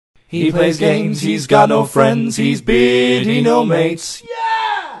He plays games, he's got no friends, he's Beardy, no mates.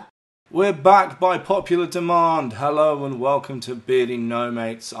 Yeah! We're back by popular demand. Hello and welcome to Beardy No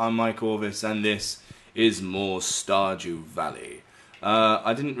Mates. I'm Mike Orvis and this is more Stardew Valley.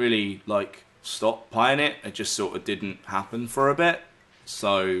 I didn't really, stop playing it. It just sort of didn't happen for a bit.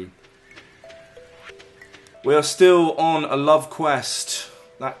 So, we are still on a love quest.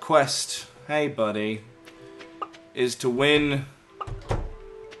 That quest, hey buddy, is to win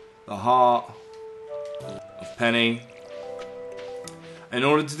the heart of Penny. In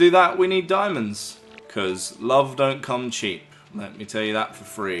order to do that, we need diamonds, because love don't come cheap. Let me tell you that for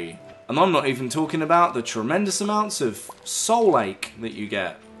free. And I'm not even talking about the tremendous amounts of soul ache that you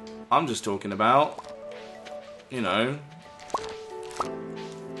get. I'm just talking about, you know,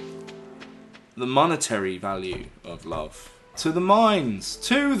 the monetary value of love. To the mines!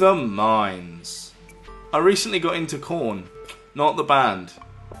 To the mines! I recently got into Korn. Not the band.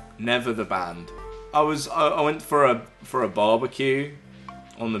 Never the band. I went for a barbecue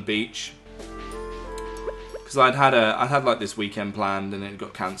on the beach because I'd had like this weekend planned and it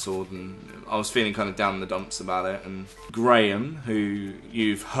got cancelled and I was feeling kind of down in the dumps about it. And Graham, who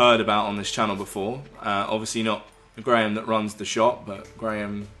you've heard about on this channel before, obviously not the Graham that runs the shop, but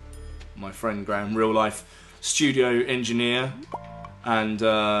Graham, my friend Graham, real life studio engineer and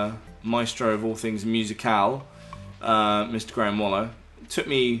maestro of all things musical, Mr. Graham Waller, took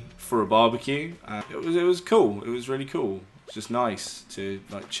me for a barbecue. It was cool. It was really cool. It's just nice to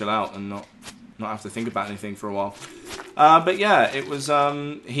chill out and not have to think about anything for a while. But yeah, it was.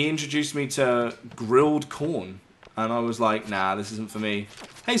 He introduced me to grilled corn, and I was like, nah, this isn't for me.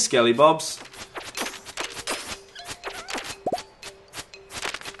 Hey, Skelly Bobs.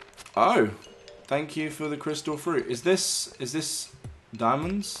 Oh, thank you for the crystal fruit. Is this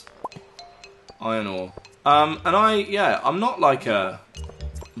diamonds? Iron ore. And I'm not like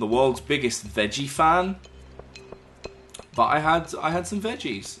the world's biggest veggie fan, but I had some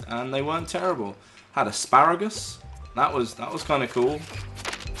veggies and they weren't terrible. Had asparagus. That was kind of cool.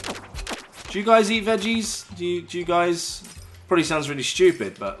 Do you guys eat veggies? Do you guys? Probably sounds really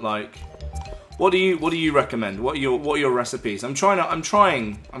stupid, but what do you recommend? What are your recipes? I'm trying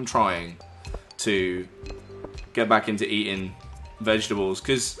to get back into eating vegetables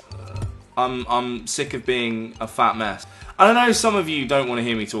because I'm sick of being a fat mess. I know some of you don't want to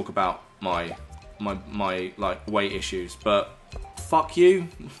hear me talk about my weight issues, but fuck you.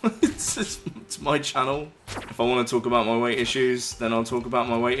 it's my channel. If I want to talk about my weight issues, then I'll talk about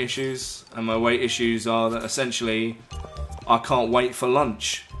my weight issues. And my weight issues are that essentially I can't wait for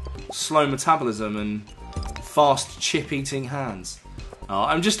lunch, slow metabolism, and fast chip eating hands.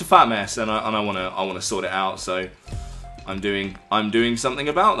 I'm just a fat mess, and I want to sort it out. So I'm doing something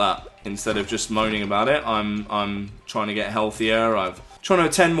about that. Instead of just moaning about it, I'm trying to get healthier. I'm trying to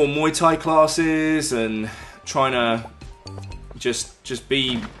attend more Muay Thai classes and trying to just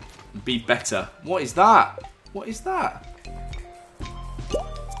be better. What is that? What is that?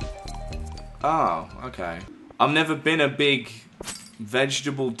 Oh, okay. I've never been a big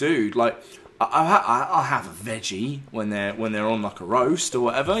vegetable dude. I'll have a veggie when they're on a roast or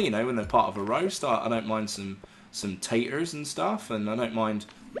whatever. You know, when they're part of a roast. I don't mind some taters and stuff, and I don't mind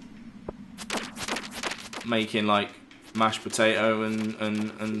making mashed potato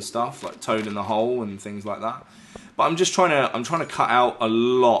and stuff, like toad in the hole and things like that. But I'm trying to cut out a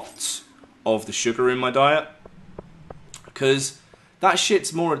lot of the sugar in my diet because that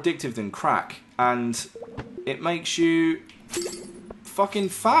shit's more addictive than crack and it makes you fucking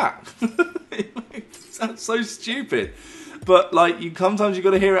fat. It sounds so stupid, but sometimes you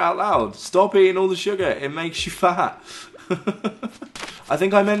got to hear it out loud. Stop eating all the sugar; it makes you fat. I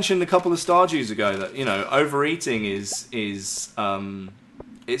think I mentioned a couple of Stardews ago that, you know, overeating is it's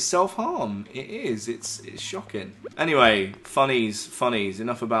self-harm. It is. It's shocking. Anyway, funnies.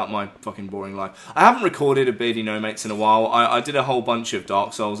 Enough about my fucking boring life. I haven't recorded a Beardy No Mates in a while. I did a whole bunch of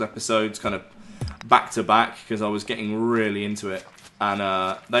Dark Souls episodes kind of back to back because I was getting really into it. And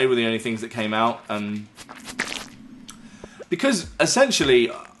they were the only things that came out. And because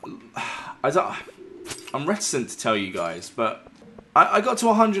essentially, I'm reticent to tell you guys, but I got to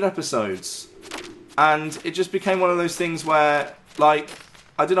 100 episodes, and it just became one of those things where, I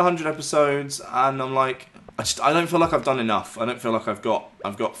did 100 episodes, and I'm like, I don't feel like I've done enough. I don't feel like I've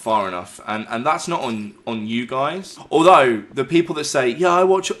got far enough, and that's not on you guys. Although the people that say, yeah, I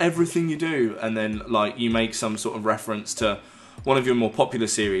watch everything you do, and then you make some sort of reference to one of your more popular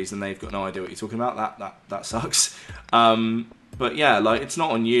series, and they've got no idea what you're talking about. That sucks. But yeah, it's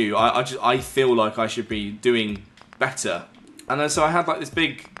not on you. I feel like I should be doing better. And then so I had this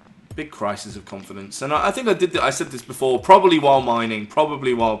big big crisis of confidence. And I think I said this before, probably while mining,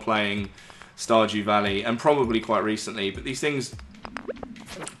 probably while playing Stardew Valley, and probably quite recently. But these things,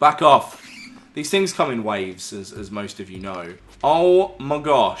 back off. These things come in waves, as most of you know. Oh my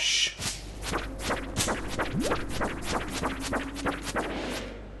gosh.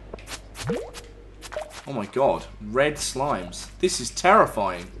 Oh my god, red slimes. This is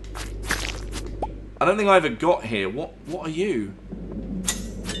terrifying. I don't think I ever got here. What are you?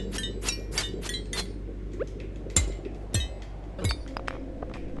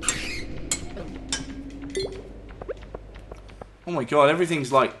 Oh my god,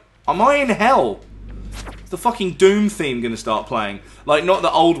 everything's like... Am I in hell? Is the fucking Doom theme gonna start playing? Like, not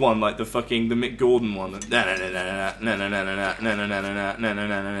the old one, like the fucking... the Mick Gordon one.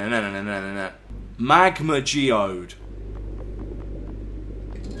 Magma Geode.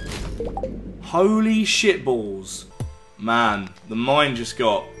 Holy shitballs. Man, the mine just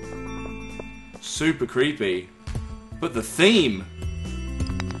got super creepy. But the theme...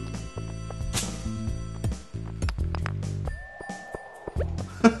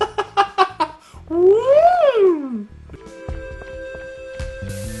 Woo!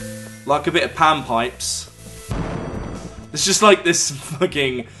 Like a bit of pan pipes. It's just like this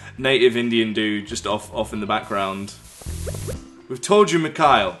fucking native Indian dude just off in the background. We've told you,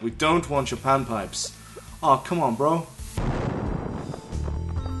 Mikhail, we don't want your pan pipes. Oh, come on, bro.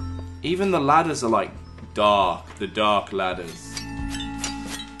 Even the ladders are like dark, the dark ladders.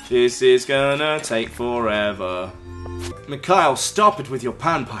 This is gonna take forever. Mikhail, stop it with your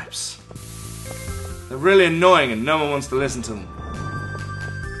pan pipes. They're really annoying and no one wants to listen to them.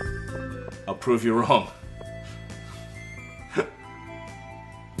 I'll prove you wrong.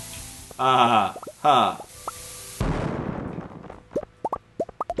 Ah, ha.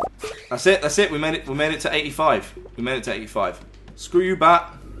 That's it, we made it to 85. We made it to 85. Screw you,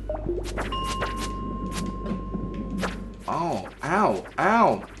 bat. Oh, ow,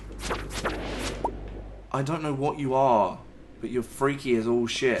 ow. I don't know what you are, but you're freaky as all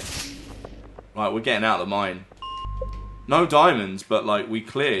shit. Right, we're getting out of the mine. No diamonds, but like we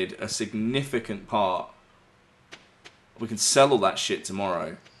cleared a significant part. We can sell all that shit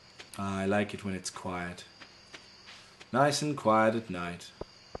tomorrow. I like it when it's quiet. Nice and quiet at night.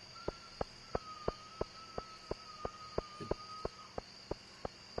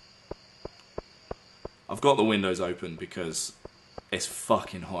 I've got the windows open because it's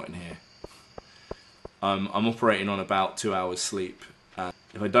fucking hot in here. I'm operating on about 2 hours sleep.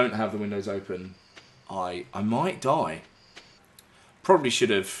 If I don't have the windows open, I might die. Probably should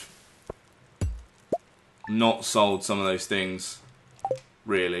have not sold some of those things.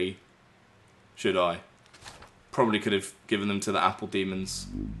 Really. Should I? Probably could have given them to the apple demons.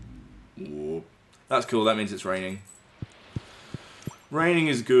 Whoa. That's cool, that means it's raining. Raining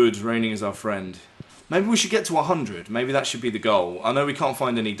is good, raining is our friend. Maybe we should get to 100. Maybe that should be the goal. I know we can't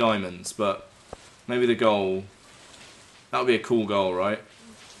find any diamonds, but maybe the goal... That would be a cool goal, right?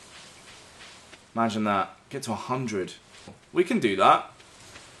 Imagine that. Get to 100. We can do that.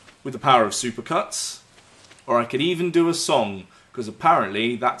 With the power of supercuts. Or I could even do a song. Because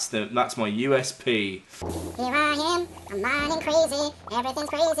apparently that's my USP. Here I am, I'm mining crazy. Everything's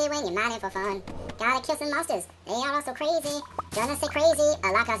crazy when you're mining for fun. Gotta kill some monsters, they are also crazy. Gonna say crazy a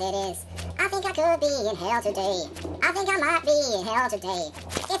lot cause it is. I think I could be in hell today. I think I might be in hell today.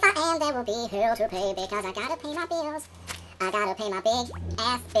 If I am, there will be hell to pay. Because I gotta pay my bills. I gotta pay my big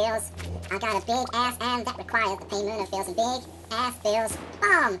ass bills. I got a big ass and that requires the payment of bills and big ass bills.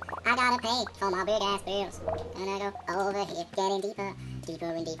 Boom! I gotta pay for my big ass bills. Gonna go over here, getting deeper, deeper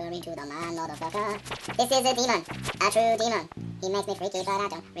and deeper into the mine, motherfucker. This is a demon, a true demon. He makes me freaky, but I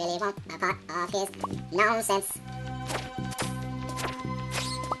don't really want a part of his nonsense.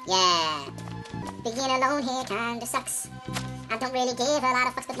 Yeah. Being alone here kinda sucks. I don't really give a lot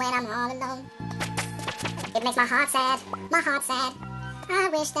of fucks, but when I'm all alone, it makes my heart sad, my heart sad. I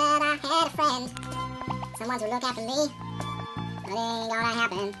wish that I had a friend, someone to look after me. But it ain't gonna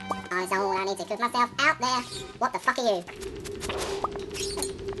happen on its own. I need to put myself out there. What the fuck are you?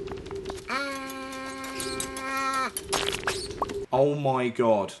 Oh my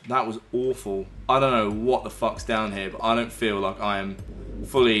god, that was awful. I don't know what the fuck's down here, but I don't feel like I am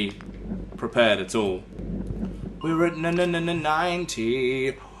fully prepared at all. We're at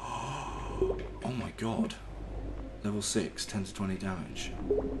 90. Oh my god. Level 6, 10 to 20 damage.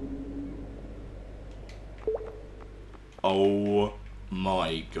 Oh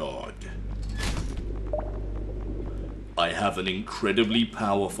my god. I have an incredibly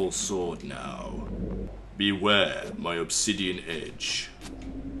powerful sword now. Beware my obsidian edge.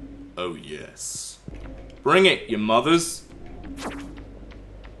 Oh yes. Bring it, you mothers.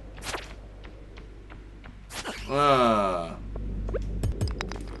 I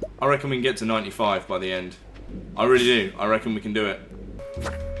reckon we can get to 95 by the end. I really do. I reckon we can do it.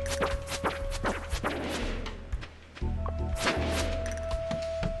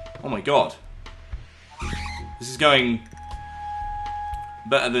 Oh my god. This is going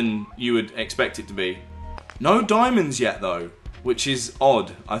better than you would expect it to be. No diamonds yet though, which is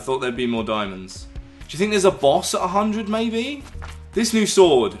odd. I thought there'd be more diamonds. Do you think there's a boss at 100 maybe? This new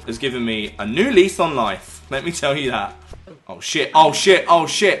sword has given me a new lease on life. Let me tell you that. Oh shit, oh shit, oh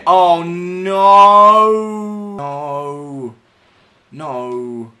shit, oh no! No.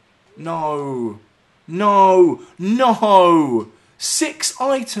 No. No. No. No! 6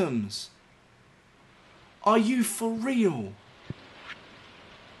 items! Are you for real?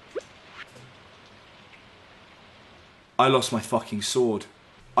 I lost my fucking sword.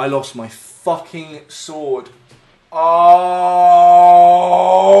 I lost my fucking sword. Oh!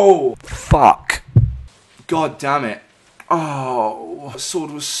 Fuck. God damn it. Oh, that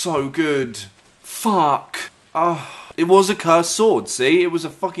sword was so good. Fuck. Oh, it was a cursed sword, see? It was a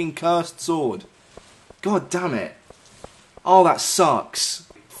fucking cursed sword. God damn it. Oh, that sucks.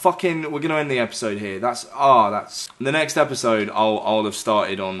 Fucking, we're gonna end the episode here. That's the next episode. I'll have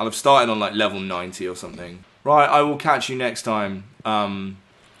started on like level 90 or something. Right, I will catch you next time.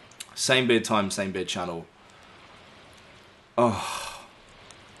 Same beard time, same beard channel. Oh.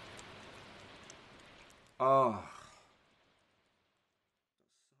 Oh.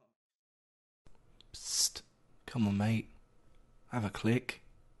 Psst. Come on, mate. Have a click.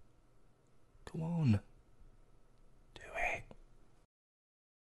 Come on.